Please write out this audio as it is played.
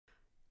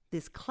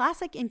This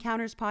Classic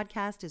Encounters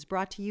podcast is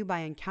brought to you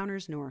by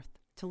Encounters North.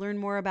 To learn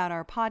more about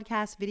our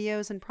podcasts,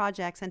 videos, and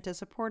projects, and to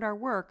support our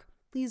work,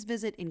 please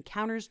visit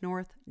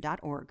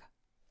encountersnorth.org.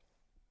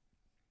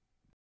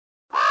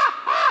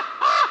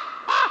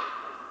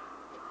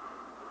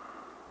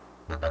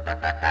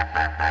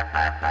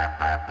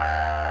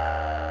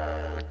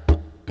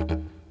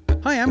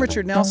 Hi, I'm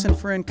Richard Nelson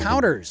for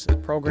Encounters, a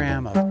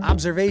program of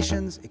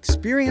observations,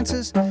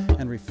 experiences,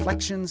 and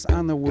reflections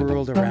on the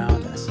world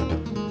around us.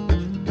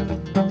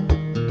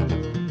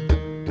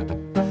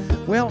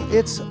 Well,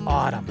 it's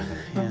autumn,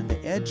 and the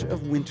edge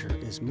of winter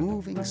is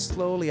moving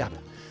slowly up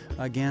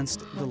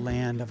against the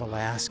land of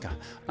Alaska.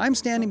 I'm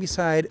standing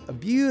beside a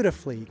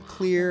beautifully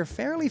clear,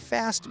 fairly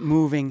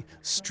fast-moving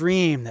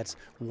stream that's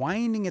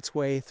winding its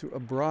way through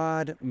a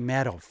broad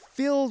meadow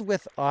filled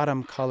with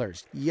autumn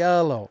colors: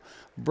 yellow,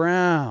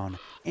 brown,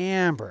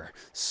 amber,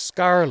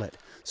 scarlet,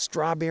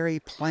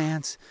 strawberry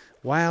plants,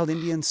 wild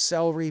Indian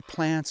celery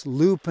plants,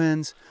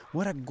 lupins.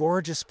 What a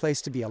gorgeous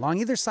place to be. Along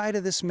either side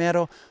of this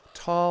meadow,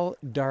 tall,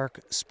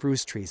 dark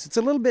spruce trees. It's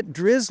a little bit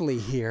drizzly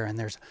here, and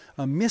there's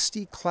a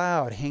misty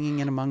cloud hanging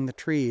in among the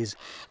trees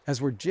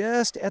as we're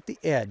just at the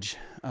edge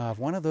of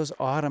one of those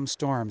autumn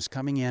storms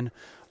coming in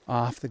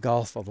off the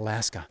Gulf of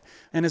Alaska.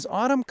 And as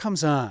autumn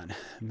comes on,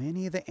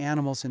 many of the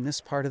animals in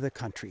this part of the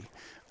country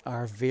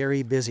are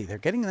very busy. They're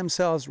getting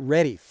themselves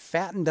ready,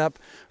 fattened up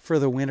for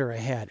the winter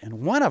ahead.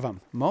 And one of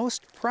them,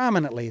 most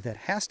prominently, that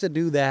has to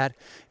do that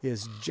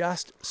is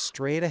just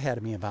straight ahead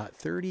of me, about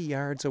 30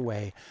 yards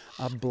away,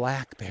 a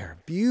black bear.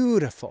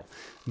 Beautiful,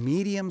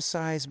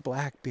 medium-sized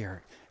black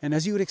bear. And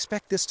as you would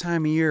expect this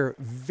time of year,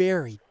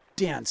 very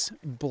dense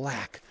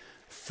black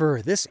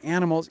fur. This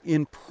animal's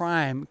in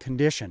prime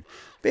condition.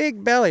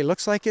 Big belly,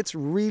 looks like it's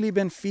really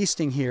been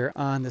feasting here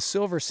on the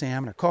silver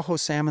salmon or coho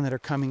salmon that are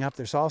coming up.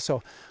 There's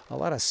also a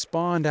lot of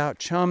spawned out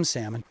chum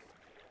salmon.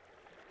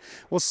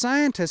 Well,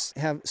 scientists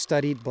have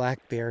studied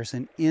black bears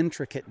in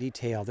intricate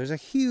detail. There's a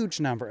huge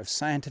number of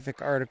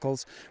scientific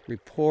articles,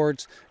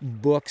 reports,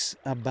 books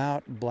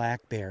about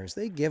black bears.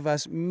 They give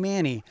us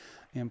many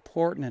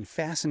important and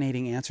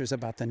fascinating answers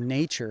about the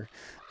nature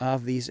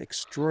of these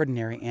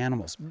extraordinary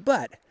animals.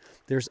 But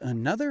there's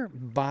another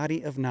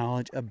body of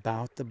knowledge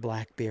about the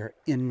black bear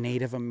in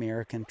Native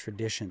American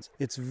traditions.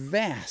 It's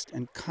vast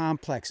and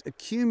complex,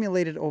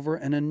 accumulated over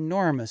an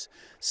enormous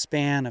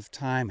span of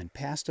time and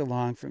passed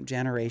along from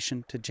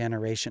generation to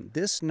generation.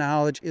 This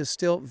knowledge is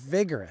still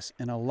vigorous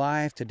and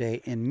alive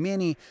today in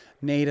many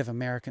Native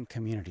American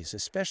communities,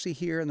 especially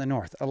here in the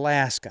North,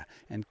 Alaska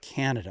and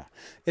Canada.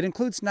 It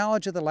includes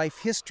knowledge of the life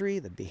history,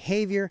 the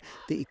behavior,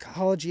 the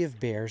ecology of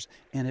bears,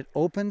 and it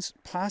opens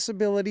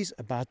possibilities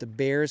about the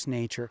bear's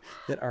nature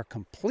that are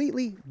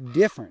completely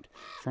different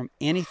from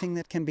anything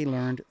that can be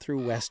learned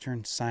through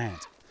Western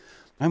science.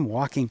 I'm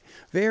walking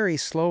very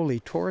slowly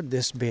toward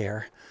this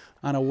bear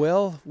on a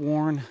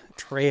well-worn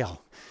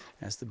trail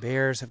as the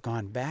bears have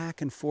gone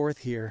back and forth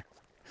here.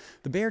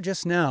 The bear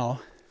just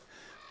now,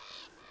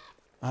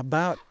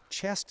 about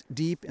chest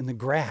deep in the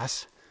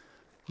grass,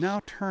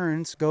 now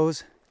turns,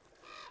 goes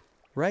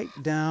right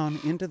down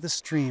into the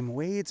stream,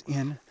 wades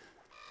in,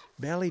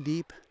 belly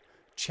deep,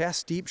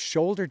 chest deep,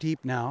 shoulder deep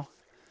now,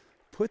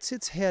 puts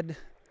its head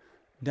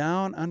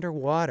down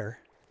underwater,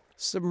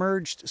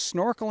 submerged,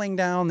 snorkeling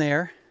down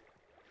there,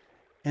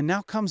 and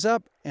now comes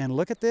up, and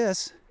look at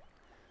this.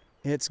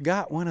 It's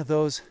got one of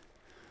those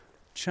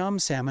chum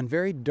salmon,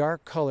 very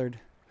dark colored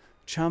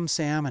chum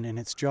salmon in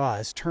its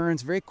jaws,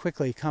 turns very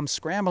quickly, comes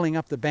scrambling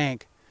up the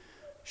bank,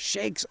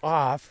 shakes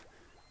off.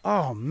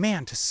 Oh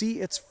man, to see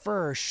its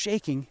fur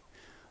shaking,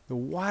 the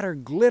water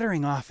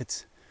glittering off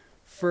its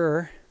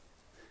fur,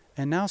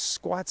 and now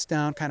squats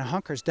down, kind of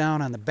hunkers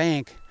down on the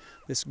bank,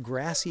 this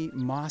grassy,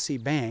 mossy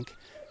bank,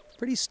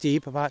 pretty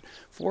steep, about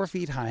 4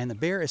 feet high, and the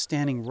bear is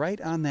standing right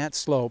on that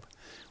slope,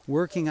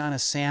 working on a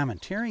salmon,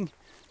 tearing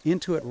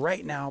into it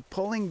right now,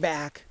 pulling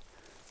back.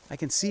 I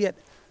can see it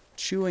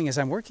chewing as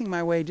I'm working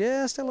my way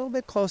just a little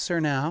bit closer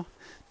now,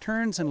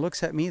 turns and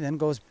looks at me, then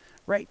goes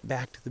right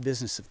back to the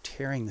business of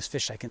tearing this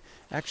fish. I can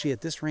actually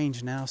at this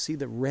range now see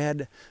the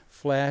red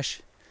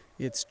flesh.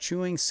 It's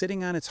chewing,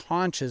 sitting on its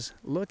haunches,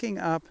 looking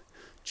up,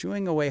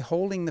 chewing away,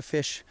 holding the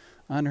fish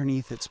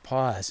underneath its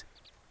paws.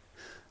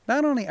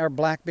 Not only are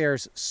black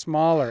bears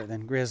smaller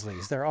than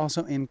grizzlies, they're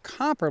also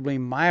incomparably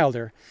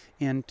milder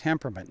in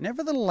temperament.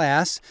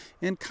 Nevertheless,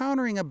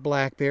 encountering a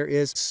black bear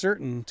is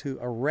certain to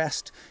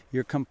arrest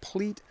your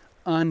complete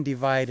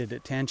undivided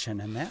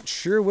attention, and that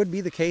sure would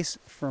be the case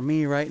for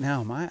me right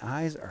now. My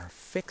eyes are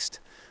fixed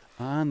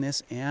on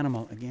this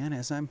animal again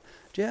as I'm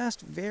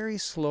just very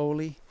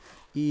slowly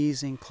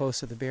easing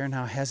close to the bear.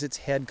 Now has its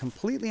head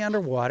completely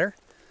underwater,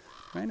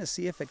 trying to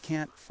see if it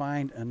can't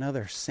find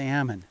another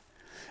salmon.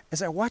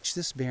 As I watch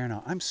this bear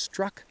now, I'm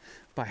struck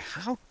by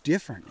how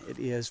different it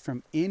is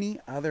from any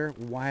other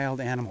wild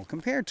animal.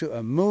 Compared to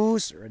a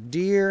moose or a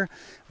deer,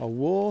 a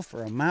wolf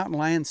or a mountain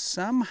lion,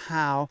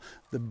 somehow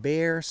the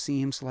bear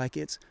seems like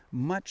it's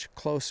much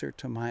closer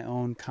to my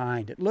own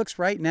kind. It looks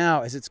right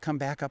now, as it's come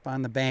back up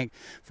on the bank,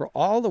 for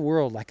all the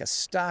world like a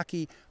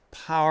stocky,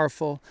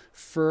 powerful,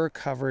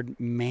 fur-covered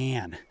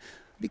man.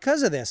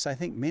 Because of this, I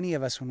think many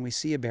of us, when we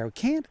see a bear,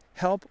 can't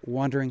help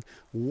wondering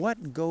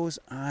what goes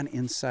on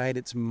inside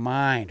its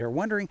mind, or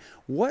wondering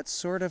what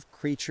sort of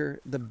creature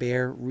the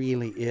bear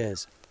really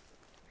is.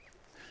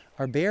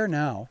 Our bear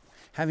now,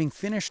 having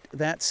finished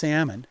that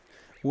salmon,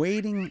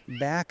 wading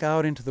back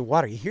out into the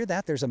water. You hear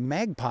that? There's a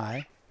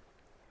magpie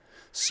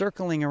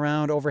circling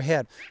around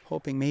overhead,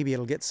 hoping maybe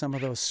it'll get some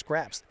of those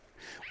scraps.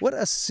 What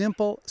a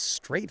simple,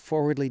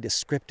 straightforwardly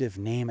descriptive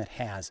name it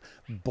has,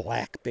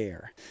 black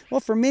bear.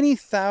 Well, for many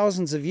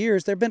thousands of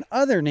years, there have been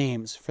other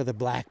names for the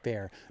black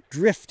bear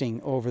drifting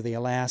over the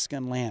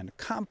Alaskan land.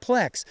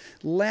 Complex,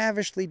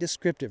 lavishly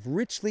descriptive,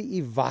 richly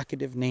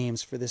evocative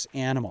names for this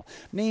animal.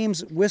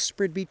 Names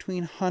whispered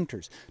between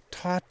hunters,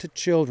 taught to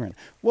children,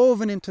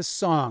 woven into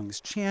songs,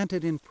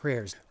 chanted in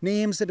prayers.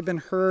 Names that have been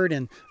heard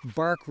in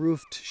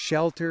bark-roofed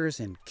shelters,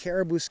 in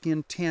caribou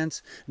skin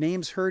tents,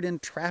 names heard in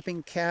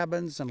trapping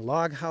cabins and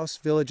log house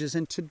villages,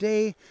 and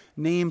today,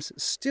 names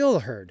still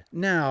heard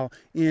now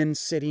in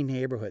city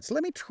neighborhoods.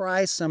 Let me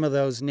try some of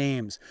those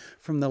names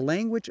from the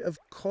language of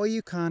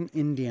Koyukon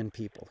Indian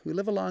people who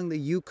live along the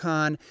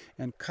Yukon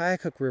and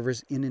Kayakuk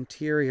rivers in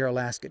interior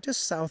Alaska,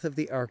 just south of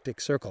the Arctic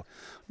Circle.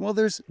 Well,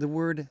 there's the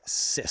word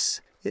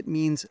sis. It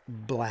means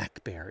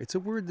black bear. It's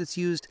a word that's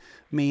used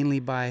mainly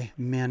by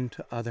men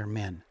to other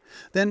men.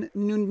 Then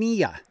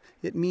nunia.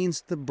 It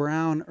means the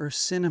brown or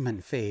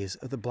cinnamon phase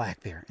of the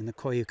black bear in the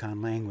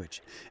Koyukon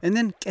language. And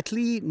then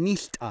ketli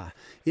nilta.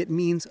 It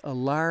means a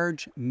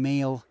large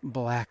male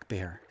black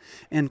bear.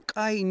 And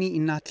kaini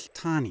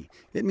inatltani.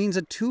 It means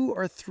a 2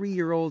 or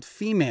 3-year-old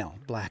female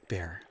black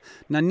bear.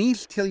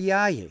 Nanil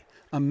tilyaye.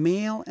 A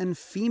male and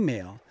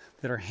female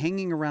that are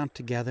hanging around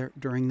together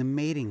during the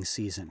mating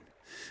season.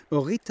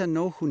 Orita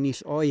nohu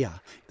nis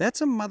oya.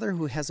 That's a mother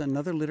who has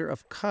another litter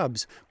of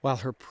cubs while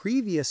her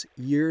previous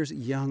year's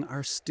young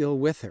are still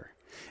with her.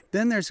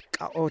 Then there's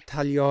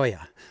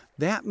kaotalyoya.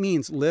 That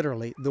means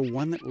literally the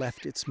one that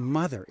left its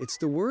mother. It's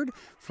the word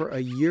for a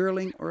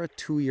yearling or a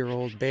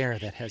 2-year-old bear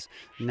that has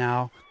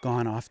now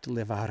gone off to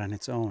live out on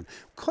its own.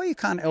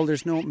 Koyukon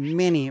elders know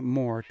many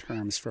more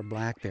terms for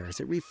black bears.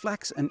 It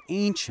reflects an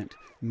ancient,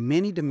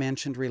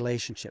 many-dimensioned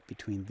relationship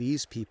between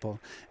these people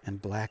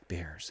and black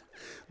bears.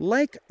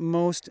 Like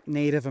most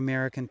Native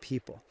American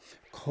people,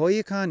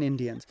 Koyukon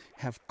Indians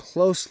have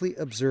closely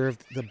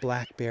observed the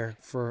black bear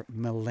for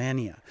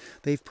millennia.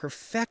 They've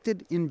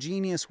perfected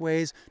ingenious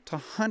ways to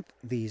hunt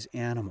these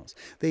animals.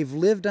 They've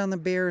lived on the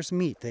bear's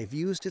meat. They've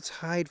used its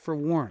hide for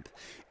warmth.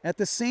 At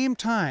the same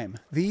time,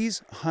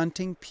 these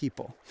hunting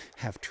people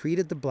have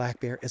treated the black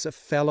bear as a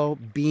fellow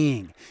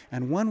being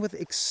and one with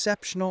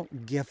exceptional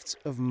gifts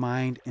of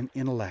mind and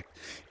intellect.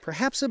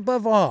 Perhaps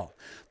above all,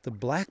 the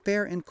black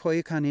bear in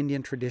Koyukon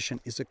Indian tradition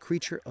is a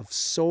creature of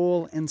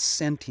soul and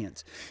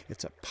sentience.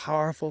 It's a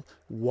powerful,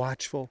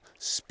 watchful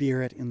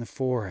spirit in the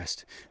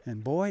forest.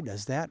 And boy,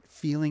 does that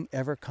feeling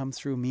ever come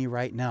through me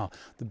right now.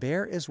 The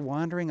bear is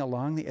wandering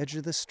along the edge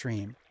of the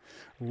stream,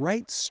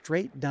 right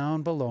straight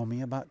down below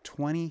me, about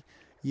 20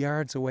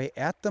 yards away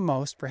at the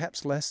most,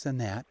 perhaps less than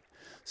that,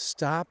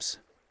 stops,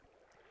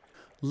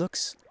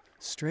 looks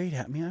straight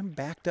at me. I'm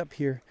backed up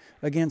here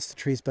against the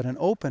trees, but an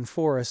open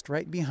forest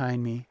right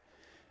behind me.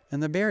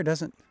 And the bear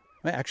doesn't,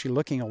 well, actually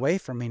looking away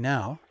from me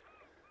now,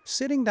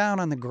 sitting down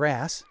on the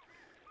grass.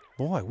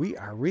 Boy, we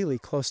are really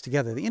close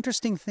together. The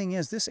interesting thing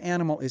is this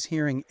animal is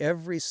hearing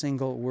every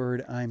single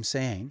word I'm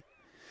saying.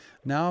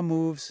 Now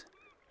moves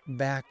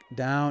back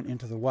down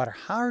into the water.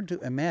 Hard to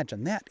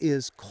imagine. That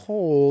is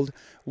cold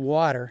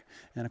water.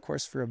 And of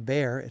course, for a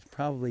bear, it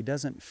probably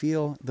doesn't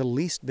feel the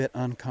least bit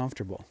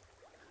uncomfortable.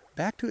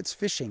 Back to its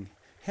fishing.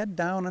 Head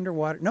down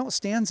underwater. No, it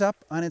stands up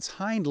on its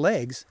hind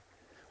legs,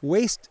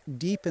 waist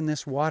deep in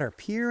this water,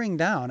 peering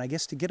down, I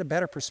guess to get a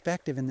better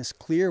perspective in this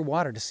clear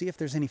water to see if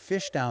there's any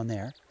fish down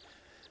there.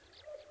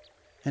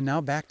 And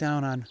now back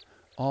down on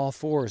all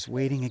fours,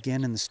 wading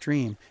again in the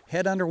stream.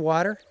 Head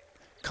underwater.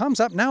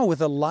 Comes up now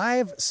with a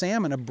live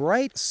salmon, a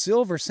bright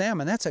silver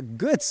salmon. That's a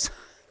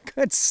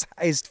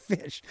good-sized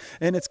fish.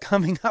 And it's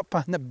coming up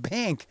on the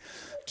bank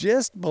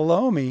just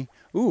below me.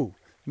 Ooh,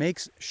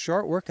 makes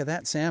short work of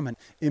that salmon.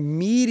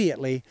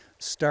 Immediately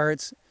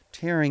starts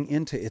tearing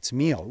into its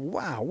meal.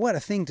 Wow, what a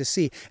thing to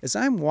see. As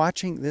I'm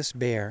watching this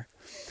bear,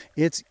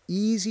 it's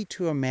easy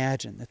to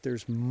imagine that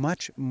there's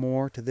much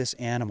more to this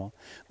animal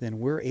than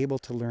we're able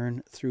to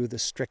learn through the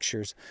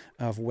strictures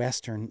of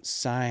Western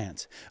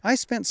science. I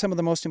spent some of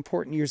the most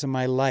important years of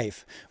my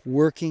life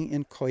working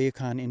in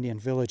Koyukon Indian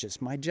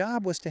villages. My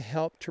job was to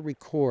help to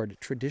record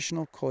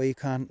traditional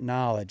Koyukon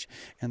knowledge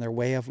and their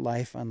way of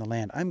life on the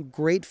land. I'm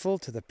grateful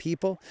to the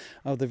people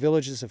of the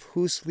villages of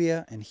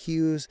Huslia and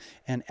Hughes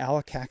and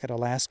Allakaket,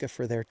 Alaska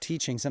for their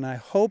teachings, and I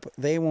hope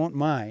they won't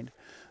mind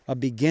a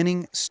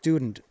beginning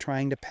student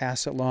trying to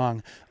pass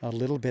along a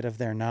little bit of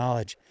their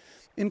knowledge.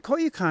 In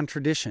Koyukon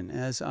tradition,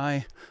 as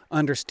I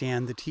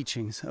understand the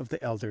teachings of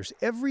the elders,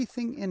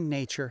 everything in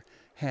nature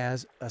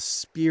has a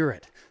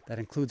spirit that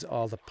includes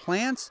all the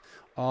plants,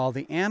 all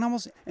the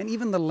animals, and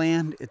even the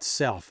land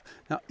itself.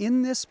 Now,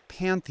 in this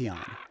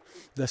pantheon,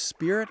 The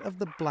spirit of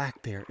the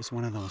black bear is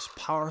one of the most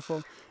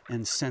powerful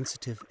and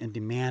sensitive and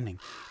demanding.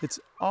 It's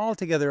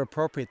altogether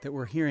appropriate that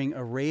we're hearing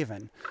a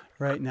raven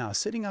right now,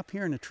 sitting up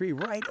here in a tree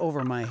right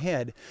over my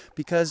head,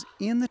 because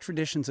in the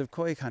traditions of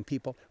Koyukon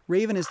people,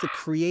 Raven is the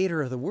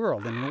creator of the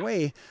world, and in a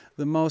way,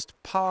 the most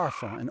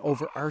powerful and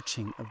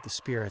overarching of the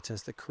spirits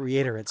as the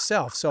creator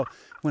itself. So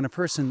when a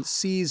person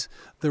sees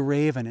the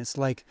raven, it's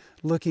like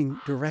looking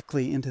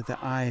directly into the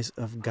eyes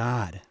of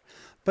God.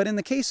 But in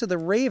the case of the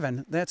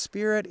raven, that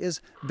spirit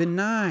is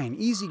benign,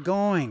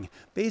 easygoing,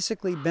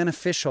 basically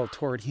beneficial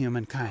toward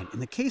humankind. In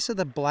the case of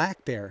the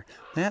black bear,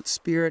 that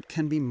spirit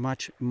can be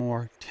much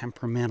more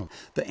temperamental.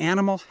 The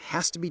animal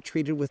has to be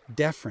treated with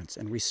deference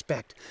and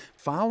respect,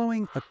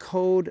 following a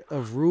code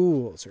of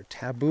rules or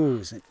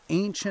taboos, an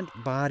ancient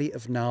body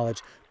of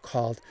knowledge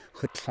called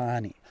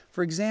Hutlani.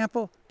 For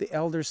example, the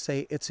elders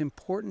say it's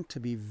important to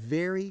be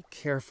very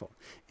careful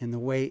in the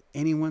way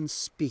anyone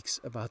speaks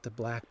about the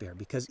black bear,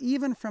 because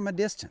even from a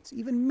distance,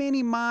 even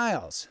many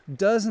miles,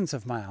 dozens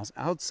of miles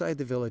outside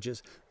the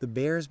villages, the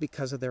bears,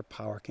 because of their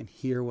power, can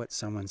hear what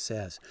someone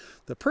says.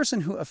 The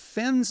person who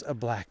offends a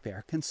black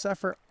bear can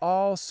suffer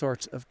all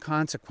sorts of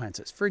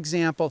consequences. For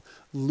example,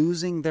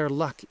 losing their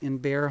luck in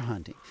bear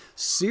hunting.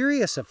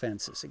 Serious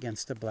offenses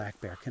against a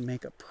black bear can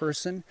make a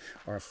person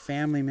or a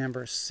family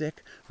member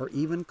sick or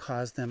even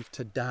cause them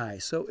to die.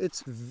 So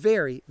it's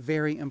very,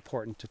 very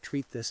important to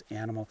treat this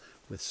animal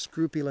with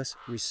scrupulous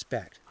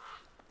respect.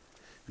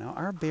 Now,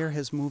 our bear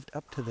has moved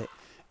up to the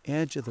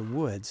edge of the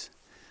woods,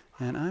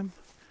 and I'm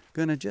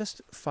going to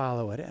just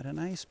follow it at a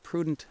nice,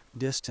 prudent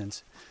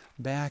distance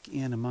back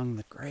in among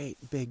the great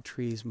big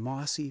trees,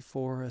 mossy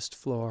forest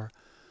floor,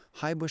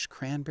 high bush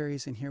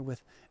cranberries in here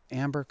with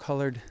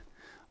amber-colored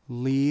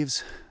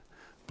leaves,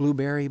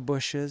 blueberry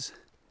bushes,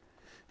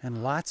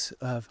 and lots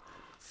of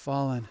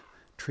fallen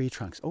tree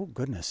trunks. Oh,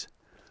 goodness.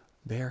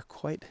 Bear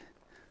quite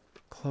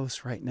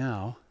close right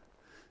now,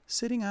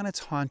 sitting on its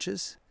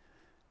haunches,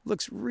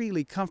 looks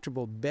really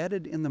comfortable,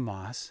 bedded in the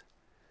moss,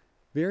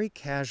 very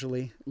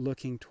casually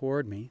looking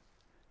toward me.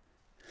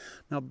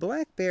 Now,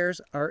 black bears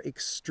are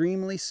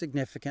extremely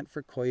significant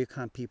for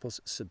Koyukon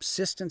people's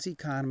subsistence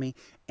economy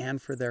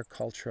and for their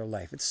cultural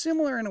life. It's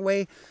similar in a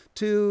way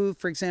to,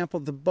 for example,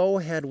 the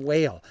bowhead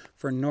whale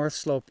for North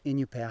Slope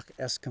Inupiaq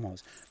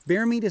Eskimos.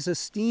 Bear meat is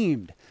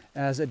esteemed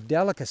as a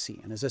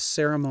delicacy and as a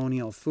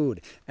ceremonial food.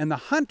 And the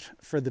hunt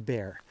for the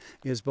bear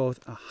is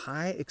both a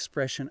high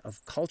expression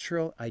of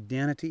cultural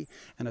identity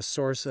and a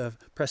source of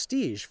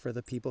prestige for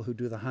the people who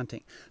do the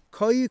hunting.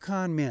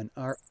 Koyukon men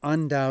are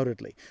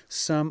undoubtedly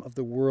some of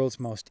the world's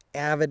most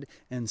avid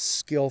and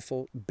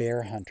skillful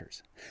bear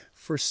hunters.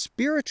 For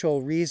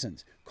spiritual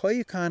reasons,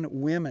 Koyukon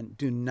women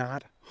do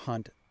not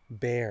hunt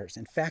bears.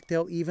 In fact,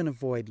 they'll even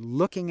avoid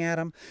looking at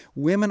them.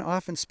 Women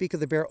often speak of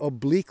the bear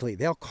obliquely.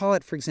 They'll call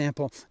it, for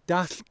example,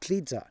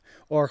 Dachlidza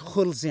or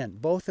Khulzin,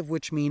 both of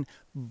which mean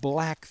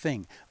black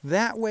thing.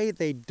 That way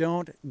they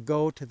don't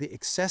go to the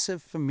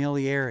excessive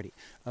familiarity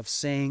of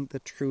saying the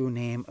true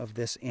name of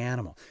this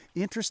animal.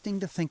 Interesting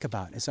to think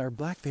about as our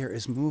black bear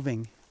is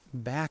moving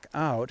back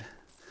out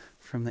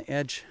from the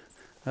edge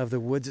of the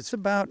woods. It's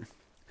about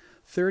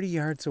 30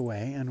 yards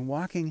away and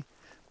walking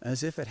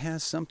as if it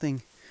has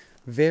something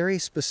very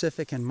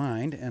specific in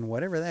mind, and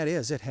whatever that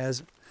is, it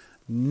has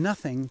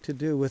nothing to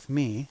do with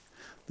me.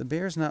 The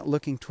bear's not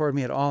looking toward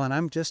me at all, and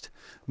I'm just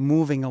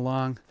moving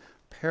along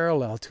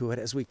parallel to it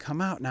as we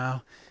come out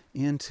now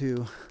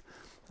into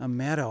a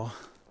meadow,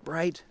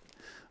 bright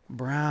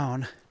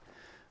brown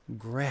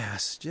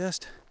grass,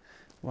 just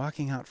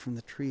walking out from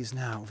the trees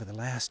now over the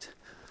last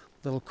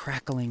little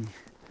crackling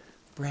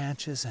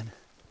branches and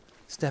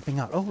stepping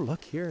out. Oh,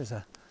 look, here is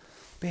a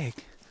big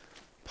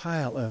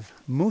pile of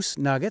moose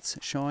nuggets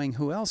showing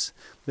who else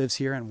lives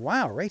here. And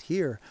wow, right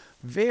here,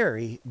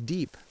 very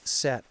deep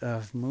set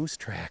of moose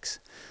tracks.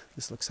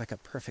 This looks like a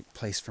perfect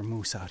place for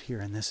moose out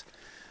here in this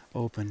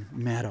open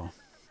meadow.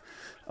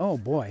 Oh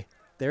boy,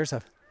 there's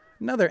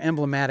another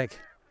emblematic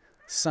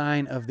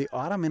sign of the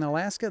autumn in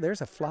Alaska.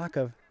 There's a flock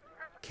of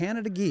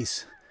Canada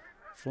geese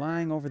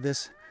flying over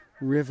this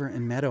river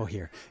and meadow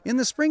here. In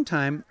the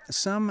springtime,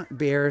 some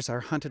bears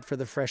are hunted for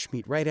the fresh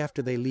meat right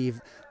after they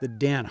leave the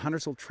den.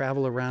 Hunters will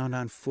travel around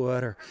on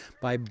foot or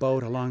by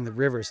boat along the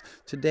rivers.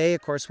 Today,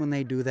 of course, when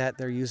they do that,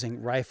 they're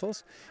using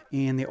rifles.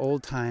 In the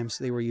old times,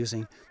 they were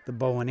using the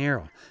bow and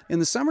arrow. In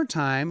the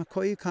summertime,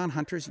 Koyukon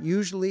hunters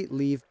usually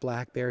leave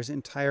black bears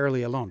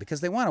entirely alone because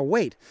they want to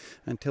wait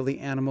until the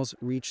animals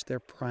reach their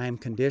prime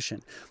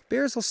condition.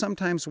 Bears will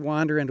sometimes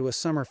wander into a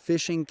summer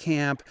fishing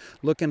camp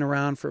looking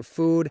around for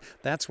food.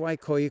 That's why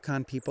Koyukon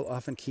people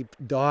often keep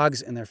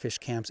dogs in their fish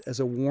camps as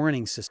a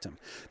warning system.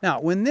 Now,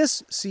 when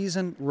this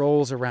season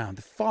rolls around,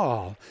 the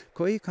fall,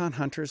 Koyukon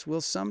hunters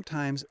will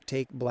sometimes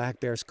take black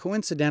bears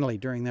coincidentally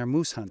during their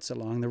moose hunts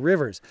along the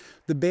rivers.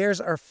 The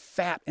bears are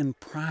fat and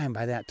prime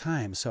by that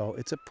time, so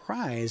it's a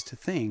prized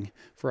thing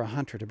for a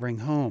hunter to bring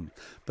home.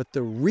 But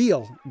the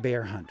real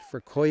bear hunt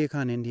for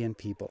Koyukon Indian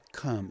people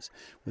comes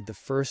with the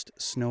first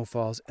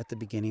snowfalls at the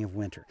beginning of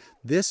winter.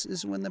 This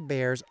is when the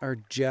bears are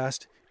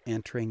just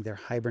entering their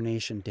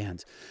hibernation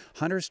dens.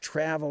 Hunters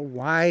travel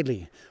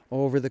widely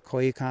over the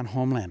Koyukon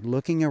homeland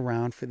looking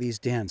around for these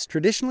dens.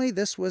 Traditionally,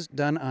 this was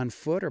done on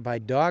foot or by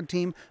dog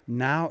team.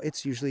 Now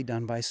it's usually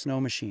done by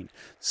snow machine.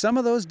 Some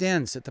of those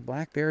dens that the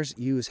black bears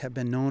use have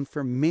been known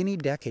for many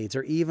decades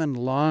or even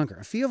longer.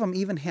 A few of them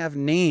even have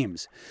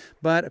names.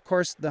 But of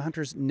course, the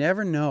hunters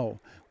never know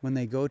when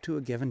they go to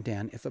a given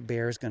den if a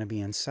bear is going to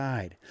be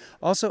inside.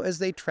 Also, as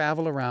they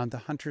travel around, the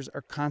hunters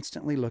are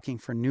constantly looking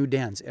for new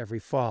dens every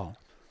fall.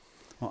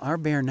 Well, our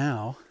bear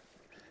now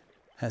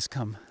has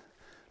come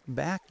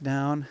back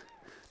down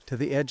to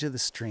the edge of the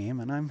stream,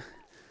 and I'm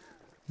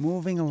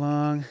moving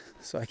along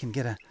so I can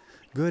get a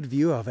good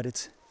view of it.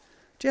 It's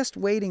just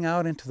wading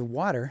out into the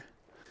water.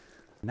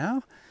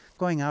 Now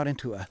going out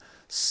into a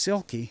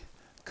silky,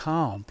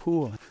 calm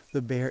pool.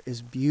 The bear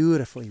is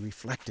beautifully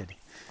reflected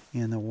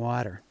in the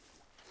water.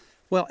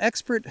 Well,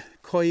 expert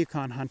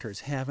Koyukon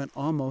hunters have an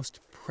almost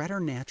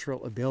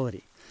preternatural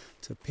ability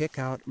to pick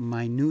out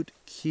minute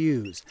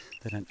cues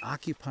that an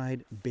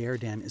occupied bear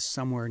den is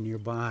somewhere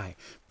nearby.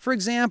 For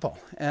example,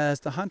 as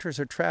the hunters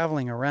are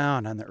traveling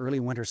around on the early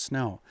winter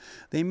snow,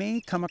 they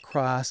may come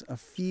across a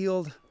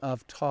field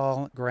of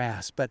tall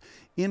grass, but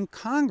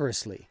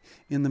incongruously,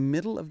 in the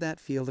middle of that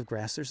field of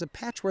grass, there's a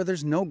patch where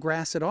there's no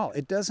grass at all.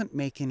 It doesn't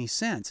make any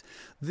sense.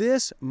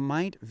 This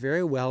might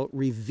very well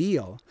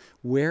reveal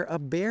where a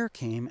bear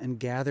came and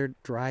gathered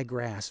dry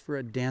grass for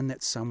a den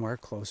that's somewhere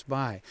close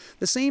by.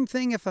 The same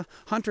thing if a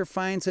hunter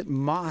finds that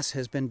moss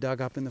has been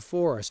dug up in the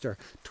forest or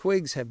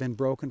twigs have been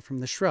broken from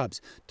the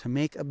shrubs to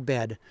make a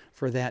bed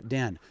for that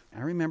den.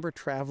 I remember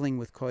traveling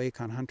with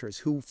Koyukon hunters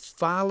who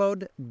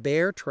followed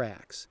bear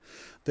tracks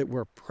that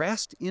were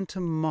pressed into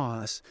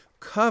moss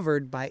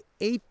covered by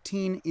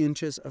 18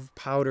 inches of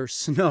powder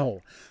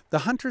snow. The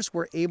hunters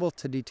were able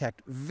to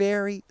detect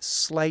very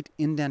slight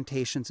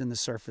indentations in the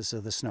surface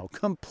of the snow,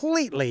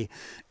 completely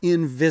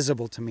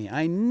invisible to me.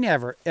 I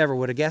never, ever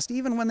would have guessed.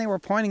 Even when they were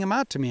pointing them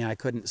out to me, I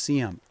couldn't see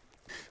them.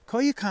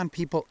 Koyukon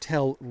people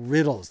tell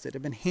riddles that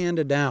have been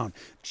handed down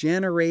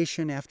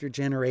generation after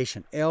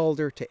generation,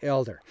 elder to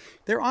elder.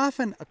 They're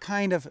often a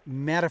kind of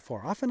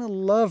metaphor, often a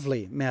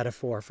lovely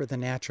metaphor for the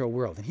natural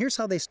world. And here's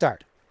how they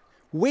start.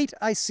 Wait,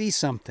 I see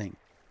something.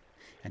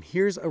 And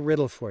here's a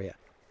riddle for you.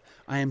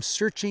 I am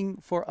searching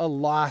for a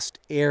lost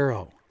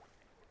arrow.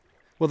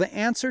 Well, the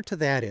answer to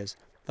that is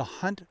the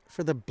hunt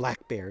for the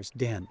black bear's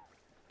den.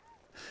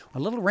 A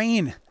little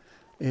rain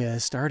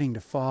is starting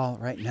to fall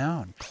right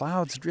now, and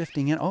clouds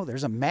drifting in. Oh,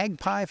 there's a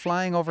magpie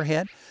flying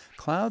overhead.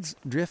 Clouds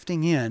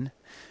drifting in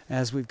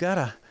as we've got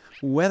a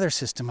weather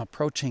system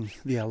approaching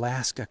the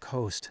Alaska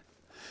coast.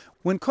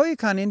 When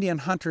Koyukon Indian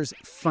hunters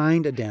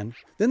find a den,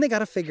 then they got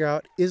to figure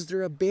out, is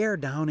there a bear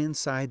down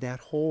inside that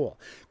hole?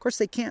 Of course,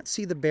 they can't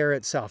see the bear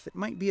itself. It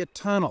might be a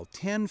tunnel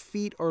 10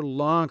 feet or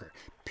longer,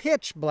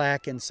 pitch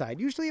black inside,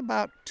 usually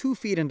about 2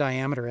 feet in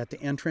diameter at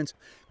the entrance,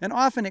 and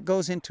often it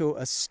goes into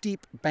a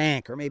steep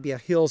bank or maybe a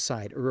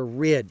hillside or a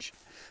ridge.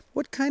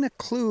 What kind of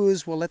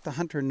clues will let the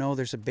hunter know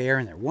there's a bear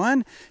in there?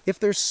 One, if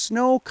there's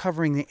snow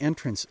covering the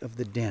entrance of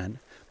the den,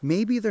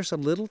 maybe there's a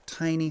little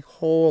tiny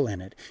hole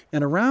in it,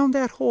 and around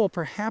that hole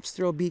perhaps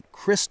there will be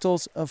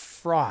crystals of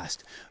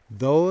frost.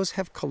 Those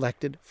have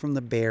collected from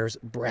the bear's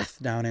breath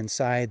down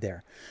inside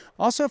there.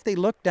 Also, if they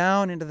look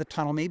down into the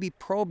tunnel, maybe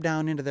probe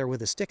down into there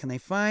with a stick, and they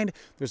find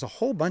there's a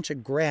whole bunch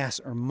of grass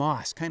or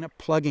moss kind of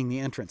plugging the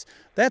entrance,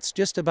 that's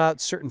just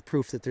about certain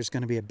proof that there's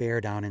going to be a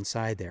bear down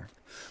inside there.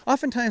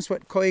 Oftentimes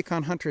what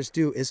Koyukon hunters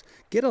do is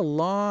get a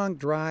long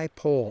dry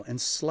pole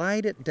and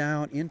slide it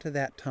down into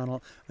that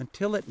tunnel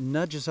until it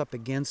nudges up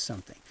against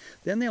something.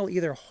 Then they'll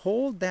either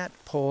hold that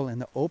pole in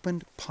the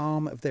opened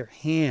palm of their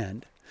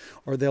hand,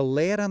 or they'll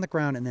lay it on the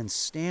ground and then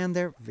stand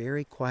there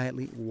very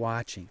quietly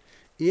watching.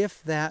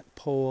 If that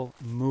pole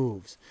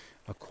moves,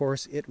 of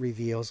course, it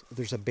reveals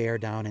there's a bear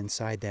down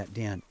inside that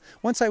den.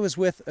 Once I was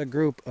with a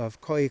group of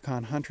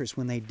Koyukon hunters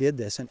when they did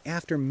this, and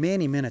after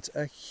many minutes,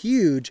 a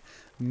huge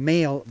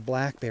male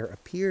black bear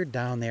appeared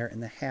down there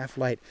in the half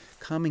light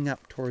coming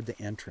up toward the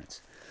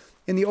entrance.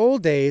 In the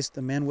old days,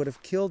 the men would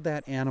have killed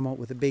that animal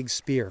with a big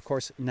spear. Of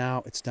course,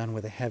 now it's done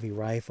with a heavy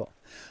rifle.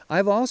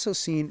 I've also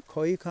seen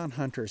Koyukon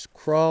hunters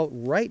crawl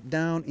right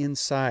down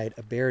inside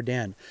a bear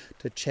den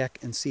to check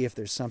and see if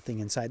there's something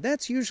inside.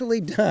 That's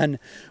usually done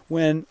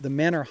when the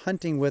men are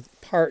hunting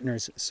with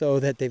partners so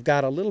that they've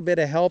got a little bit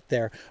of help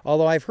there.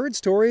 Although I've heard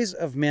stories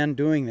of men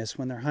doing this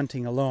when they're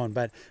hunting alone.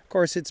 But of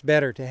course, it's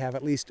better to have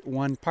at least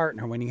one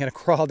partner when you got to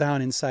crawl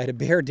down inside a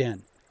bear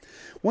den.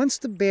 Once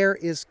the bear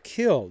is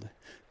killed,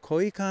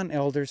 Koyukon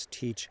elders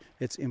teach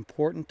it's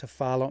important to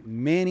follow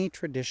many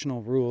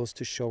traditional rules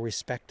to show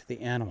respect to the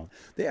animal.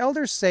 The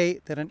elders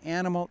say that an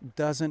animal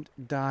doesn't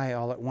die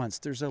all at once.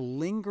 There's a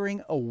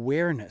lingering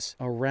awareness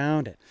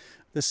around it.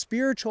 The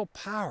spiritual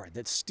power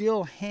that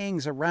still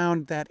hangs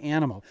around that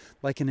animal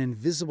like an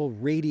invisible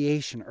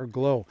radiation or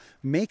glow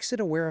makes it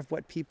aware of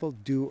what people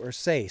do or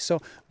say. So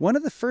one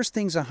of the first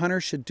things a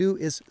hunter should do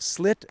is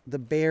slit the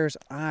bear's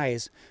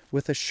eyes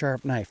with a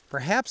sharp knife.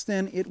 Perhaps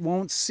then it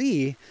won't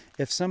see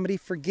if somebody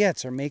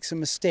forgets or makes a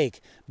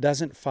mistake,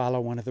 doesn't follow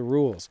one of the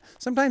rules.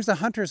 Sometimes the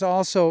hunters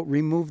also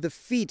remove the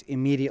feet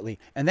immediately,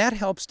 and that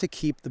helps to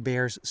keep the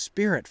bear's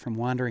spirit from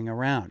wandering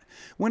around.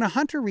 When a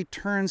hunter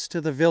returns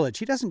to the village,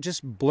 he doesn't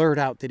just blurt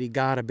out that he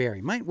got a bear.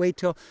 He might wait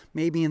till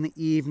maybe in the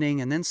evening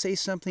and then say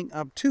something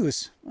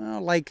obtuse,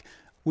 like,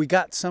 "We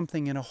got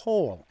something in a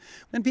hole."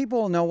 Then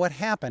people will know what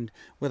happened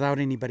without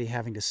anybody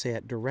having to say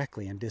it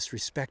directly and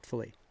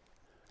disrespectfully.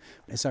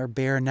 Is our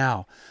bear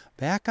now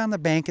back on the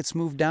bank? It's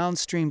moved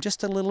downstream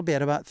just a little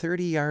bit, about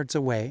 30 yards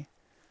away,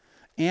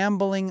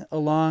 ambling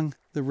along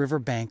the river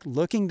bank,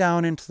 looking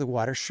down into the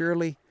water,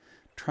 surely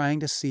trying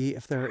to see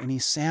if there are any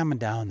salmon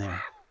down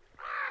there.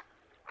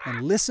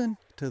 And listen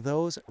to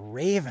those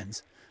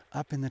ravens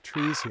up in the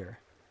trees here.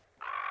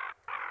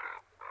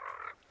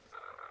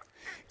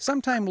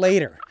 Sometime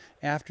later,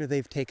 after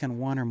they've taken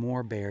one or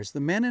more bears, the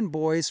men and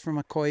boys from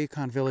a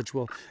Koyukon village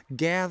will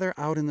gather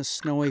out in the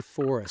snowy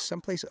forest,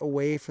 someplace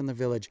away from the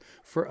village,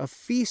 for a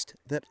feast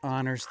that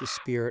honors the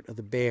spirit of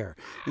the bear.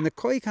 In the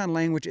Koyukon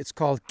language, it's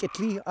called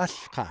Kitli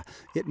Ashka.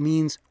 It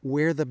means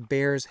where the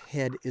bear's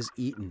head is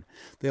eaten.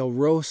 They'll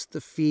roast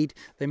the feet.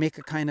 They make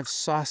a kind of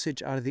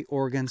sausage out of the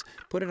organs,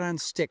 put it on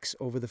sticks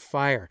over the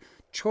fire.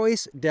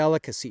 Choice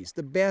delicacies,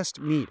 the best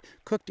meat,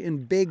 cooked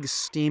in big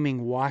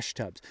steaming wash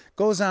tubs.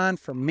 Goes on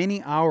for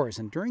many hours,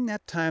 and during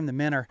that time the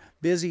men are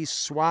busy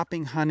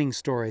swapping hunting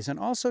stories and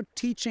also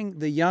teaching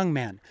the young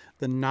men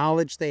the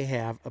knowledge they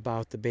have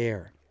about the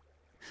bear.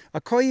 A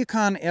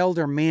Koyukon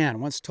elder man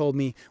once told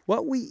me,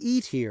 "What we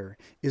eat here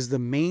is the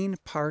main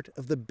part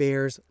of the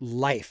bear's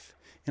life."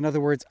 In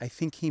other words, I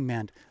think he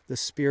meant the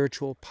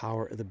spiritual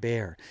power of the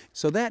bear.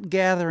 So that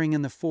gathering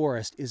in the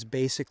forest is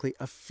basically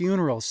a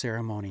funeral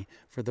ceremony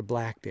for the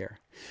black bear.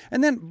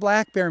 And then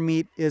black bear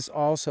meat is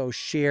also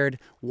shared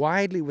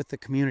widely with the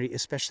community,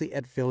 especially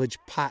at village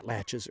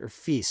potlatches or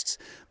feasts.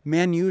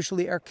 Men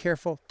usually are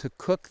careful to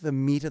cook the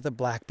meat of the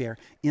black bear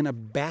in a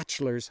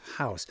bachelor's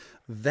house.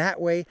 That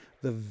way,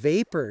 the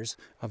vapors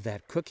of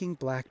that cooking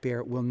black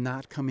bear will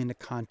not come into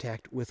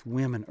contact with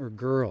women or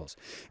girls.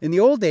 In the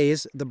old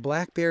days, the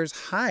black bear's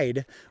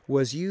hide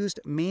was used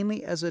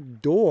mainly as a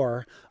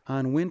door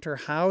on winter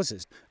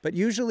houses, but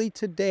usually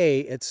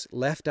today it's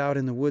left out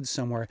in the woods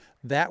somewhere,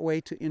 that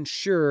way to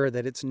ensure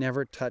that it's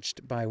never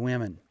touched by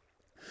women.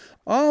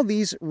 All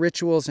these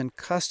rituals and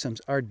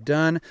customs are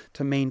done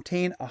to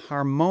maintain a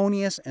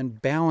harmonious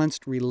and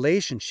balanced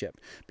relationship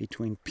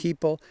between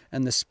people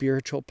and the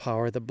spiritual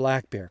power of the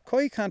black bear.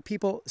 Koyukon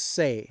people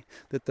say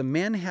that the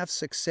men have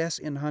success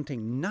in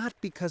hunting not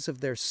because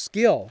of their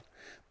skill,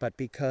 but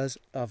because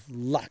of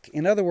luck.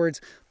 In other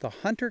words, the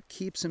hunter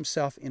keeps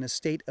himself in a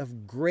state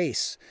of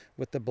grace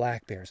with the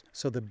black bears,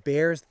 so the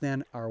bears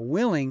then are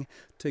willing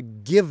to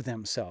give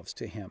themselves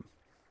to him.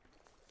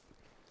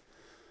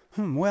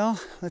 Well,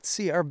 let's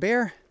see. Our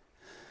bear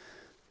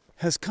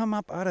has come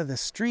up out of the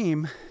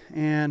stream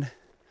and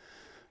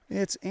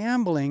it's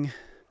ambling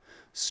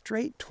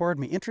straight toward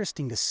me.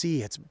 Interesting to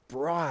see its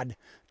broad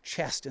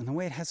chest and the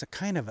way it has a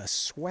kind of a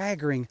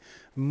swaggering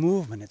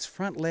movement. Its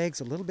front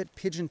legs a little bit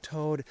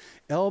pigeon-toed,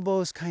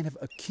 elbows kind of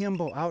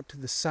akimbo out to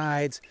the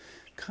sides,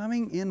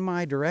 coming in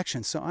my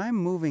direction. So I'm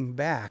moving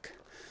back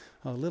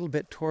a little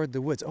bit toward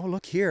the woods. Oh,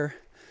 look here.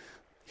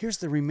 Here's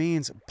the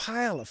remains, a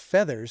pile of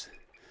feathers.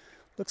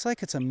 Looks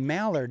like it's a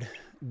mallard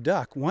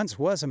duck. Once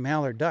was a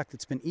mallard duck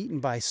that's been eaten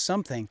by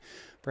something.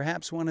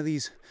 Perhaps one of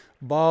these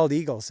bald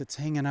eagles that's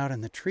hanging out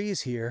in the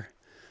trees here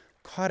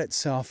caught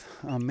itself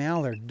a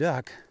mallard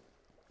duck.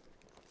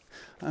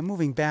 I'm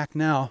moving back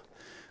now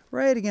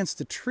right against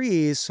the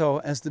trees, so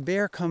as the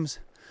bear comes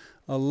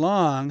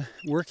along,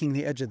 working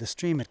the edge of the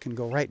stream, it can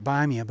go right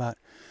by me about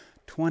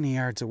 20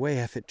 yards away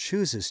if it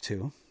chooses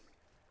to.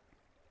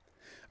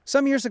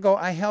 Some years ago,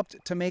 I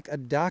helped to make a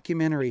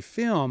documentary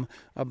film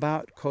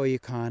about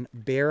Koyukon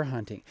bear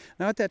hunting.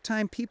 Now, at that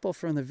time, people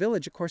from the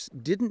village, of course,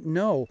 didn't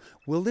know,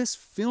 will this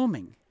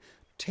filming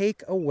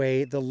take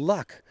away the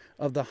luck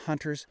of the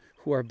hunters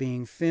who are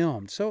being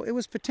filmed? So it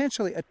was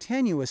potentially a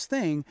tenuous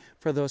thing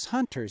for those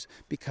hunters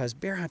because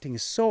bear hunting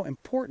is so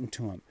important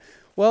to them.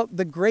 Well,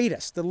 the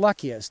greatest, the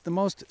luckiest, the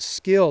most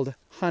skilled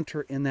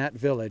hunter in that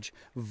village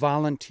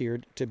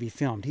volunteered to be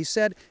filmed. He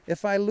said,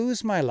 if I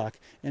lose my luck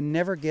and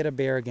never get a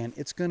bear again,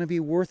 it's going to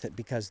be worth it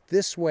because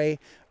this way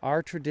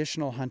our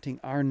traditional hunting,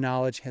 our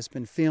knowledge has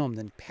been filmed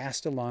and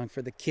passed along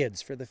for the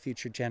kids, for the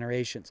future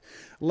generations.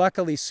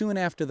 Luckily, soon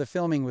after the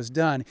filming was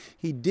done,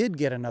 he did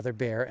get another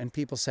bear and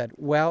people said,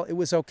 well, it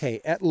was okay,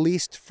 at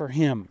least for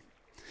him.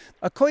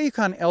 A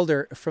Koyukon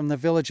elder from the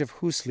village of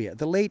Huslia,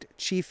 the late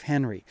Chief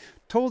Henry,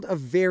 told a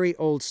very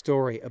old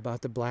story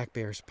about the black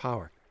bear's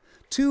power.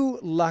 2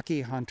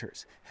 lucky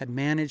hunters had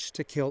managed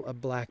to kill a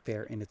black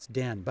bear in its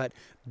den, but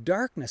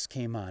darkness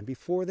came on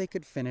before they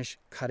could finish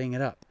cutting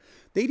it up.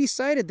 They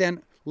decided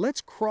then,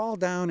 let's crawl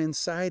down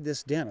inside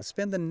this den. Let's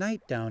spend the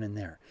night down in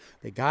there.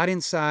 They got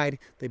inside.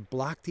 They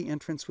blocked the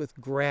entrance with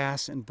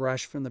grass and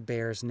brush from the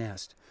bear's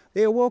nest.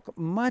 They awoke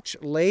much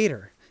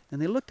later,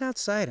 and they looked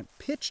outside, and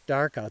pitch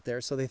dark out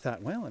there, so they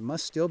thought, well, it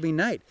must still be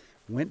night.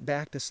 Went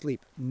back to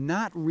sleep,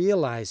 not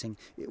realizing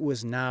it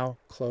was now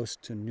close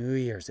to New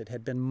Year's. It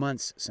had been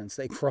months since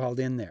they crawled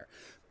in there.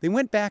 They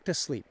went back to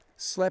sleep,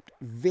 slept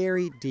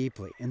very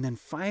deeply, and then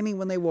finally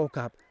when they woke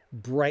up,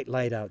 bright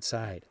light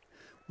outside.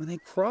 When they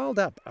crawled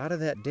up out of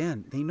that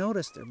den, they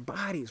noticed their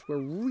bodies were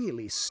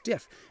really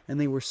stiff, and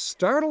they were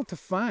startled to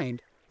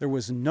find there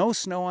was no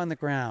snow on the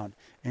ground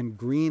and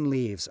green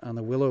leaves on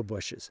the willow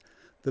bushes.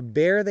 The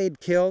bear they'd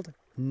killed,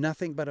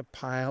 nothing but a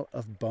pile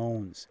of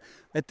bones.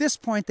 At this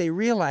point, they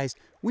realized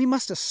we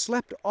must have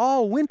slept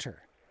all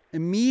winter.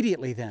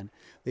 Immediately then,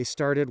 they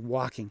started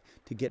walking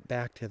to get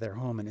back to their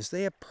home. And as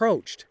they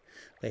approached,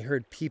 they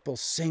heard people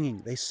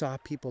singing. They saw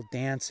people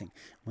dancing.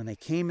 When they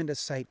came into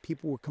sight,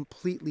 people were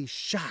completely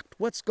shocked.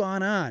 What's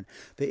gone on?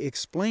 They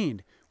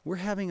explained, we're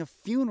having a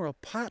funeral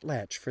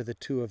potlatch for the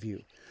two of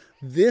you.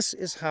 This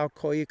is how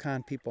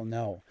Koyukon people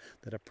know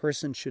that a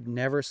person should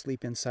never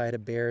sleep inside a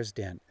bear's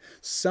den.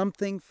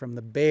 Something from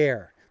the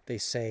bear, they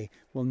say,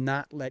 will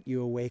not let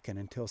you awaken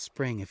until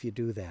spring if you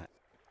do that.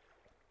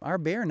 Our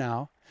bear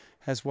now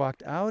has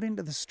walked out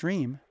into the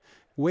stream,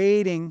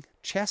 wading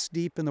chest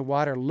deep in the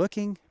water,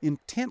 looking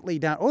intently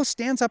down. Oh,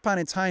 stands up on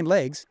its hind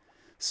legs,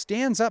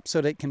 stands up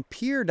so that it can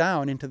peer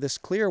down into this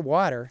clear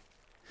water,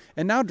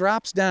 and now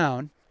drops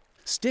down,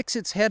 sticks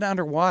its head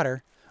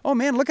underwater. Oh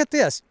man, look at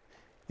this.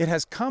 It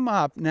has come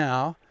up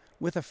now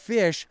with a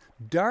fish,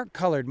 dark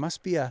colored,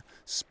 must be a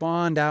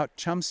spawned out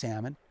chum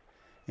salmon.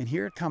 And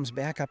here it comes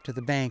back up to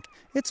the bank.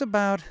 It's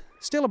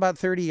still about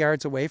 30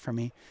 yards away from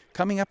me.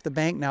 Coming up the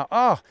bank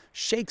now,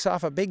 shakes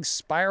off a big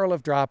spiral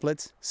of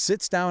droplets,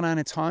 sits down on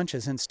its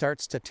haunches and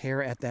starts to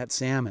tear at that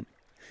salmon.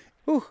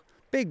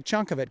 Big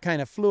chunk of it kind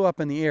of flew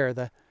up in the air.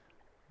 The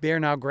bear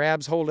now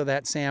grabs hold of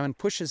that salmon,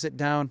 pushes it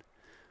down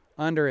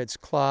under its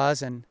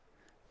claws and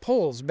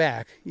pulls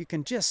back. You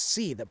can just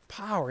see the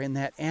power in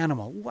that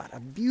animal. What a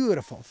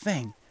beautiful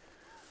thing.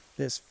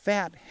 This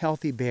fat,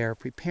 healthy bear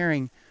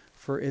preparing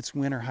for its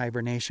winter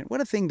hibernation.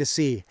 What a thing to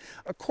see.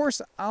 Of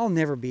course, I'll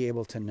never be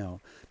able to know.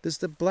 Does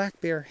the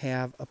black bear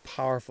have a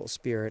powerful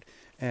spirit,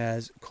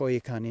 as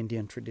Koyukon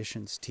Indian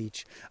traditions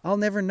teach? I'll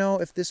never know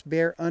if this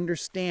bear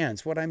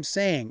understands what I'm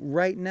saying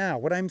right now,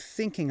 what I'm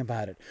thinking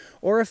about it.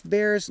 Or if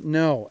bears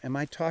know, am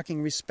I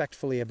talking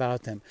respectfully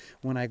about them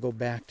when I go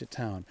back to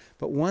town?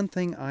 But one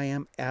thing I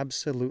am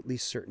absolutely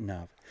certain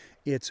of.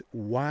 It's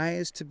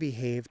wise to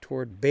behave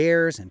toward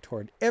bears and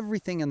toward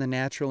everything in the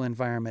natural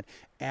environment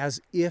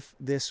as if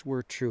this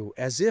were true,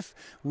 as if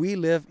we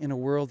live in a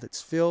world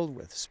that's filled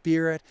with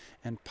spirit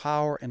and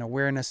power and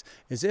awareness,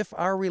 as if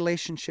our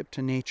relationship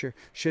to nature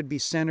should be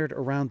centered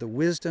around the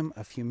wisdom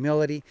of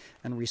humility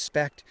and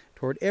respect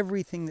toward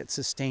everything that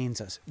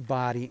sustains us,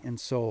 body and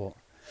soul.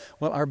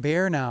 Well, our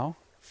bear now,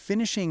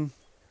 finishing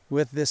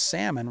with this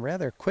salmon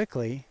rather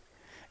quickly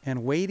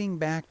and wading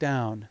back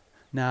down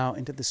now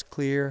into this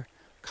clear,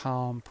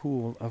 calm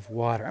pool of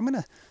water. I'm going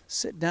to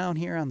sit down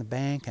here on the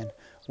bank and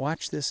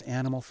watch this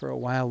animal for a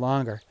while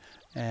longer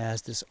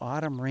as this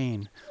autumn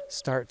rain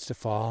starts to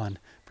fall, and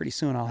pretty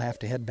soon I'll have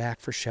to head back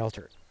for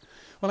shelter.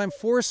 Well, I'm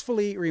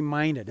forcefully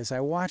reminded as I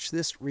watch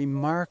this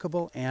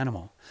remarkable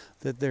animal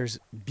that there's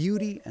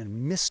beauty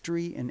and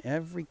mystery in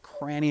every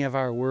cranny of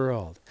our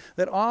world,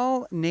 that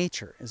all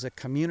nature is a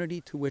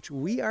community to which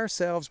we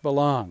ourselves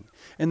belong,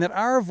 and that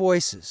our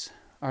voices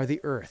are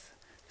the earth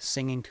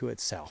singing to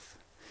itself.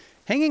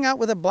 Hanging out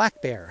with a black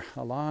bear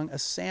along a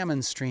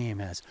salmon stream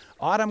as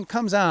autumn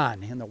comes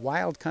on in the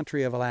wild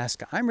country of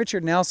Alaska. I'm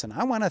Richard Nelson.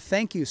 I want to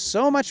thank you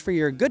so much for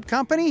your good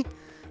company,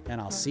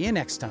 and I'll see you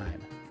next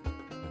time.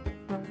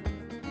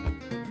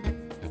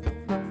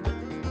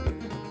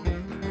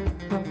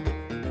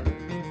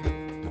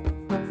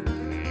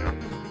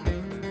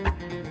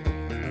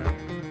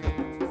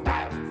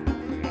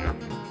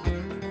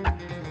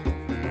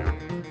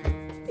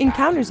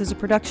 Encounters is a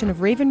production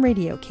of Raven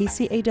Radio,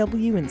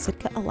 KCAW in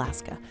Sitka,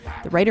 Alaska.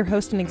 The writer,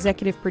 host, and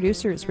executive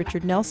producer is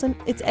Richard Nelson.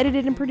 It's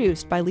edited and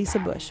produced by Lisa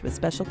Bush, with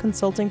special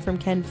consulting from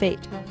Ken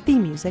Fate.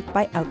 Theme music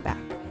by Outback.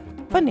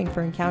 Funding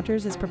for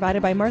Encounters is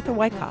provided by Martha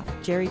Wyckoff,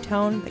 Jerry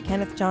Tone, the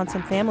Kenneth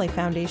Johnson Family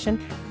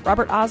Foundation,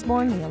 Robert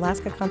Osborne, the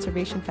Alaska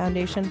Conservation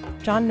Foundation,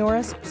 John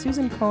Norris,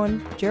 Susan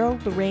Cohen,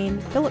 Gerald Lorraine,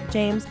 Philip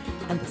James,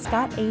 and the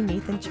Scott A.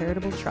 Nathan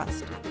Charitable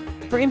Trust.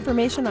 For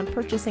information on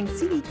purchasing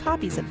CD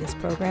copies of this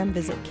program,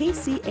 visit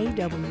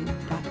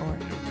kcaw.org.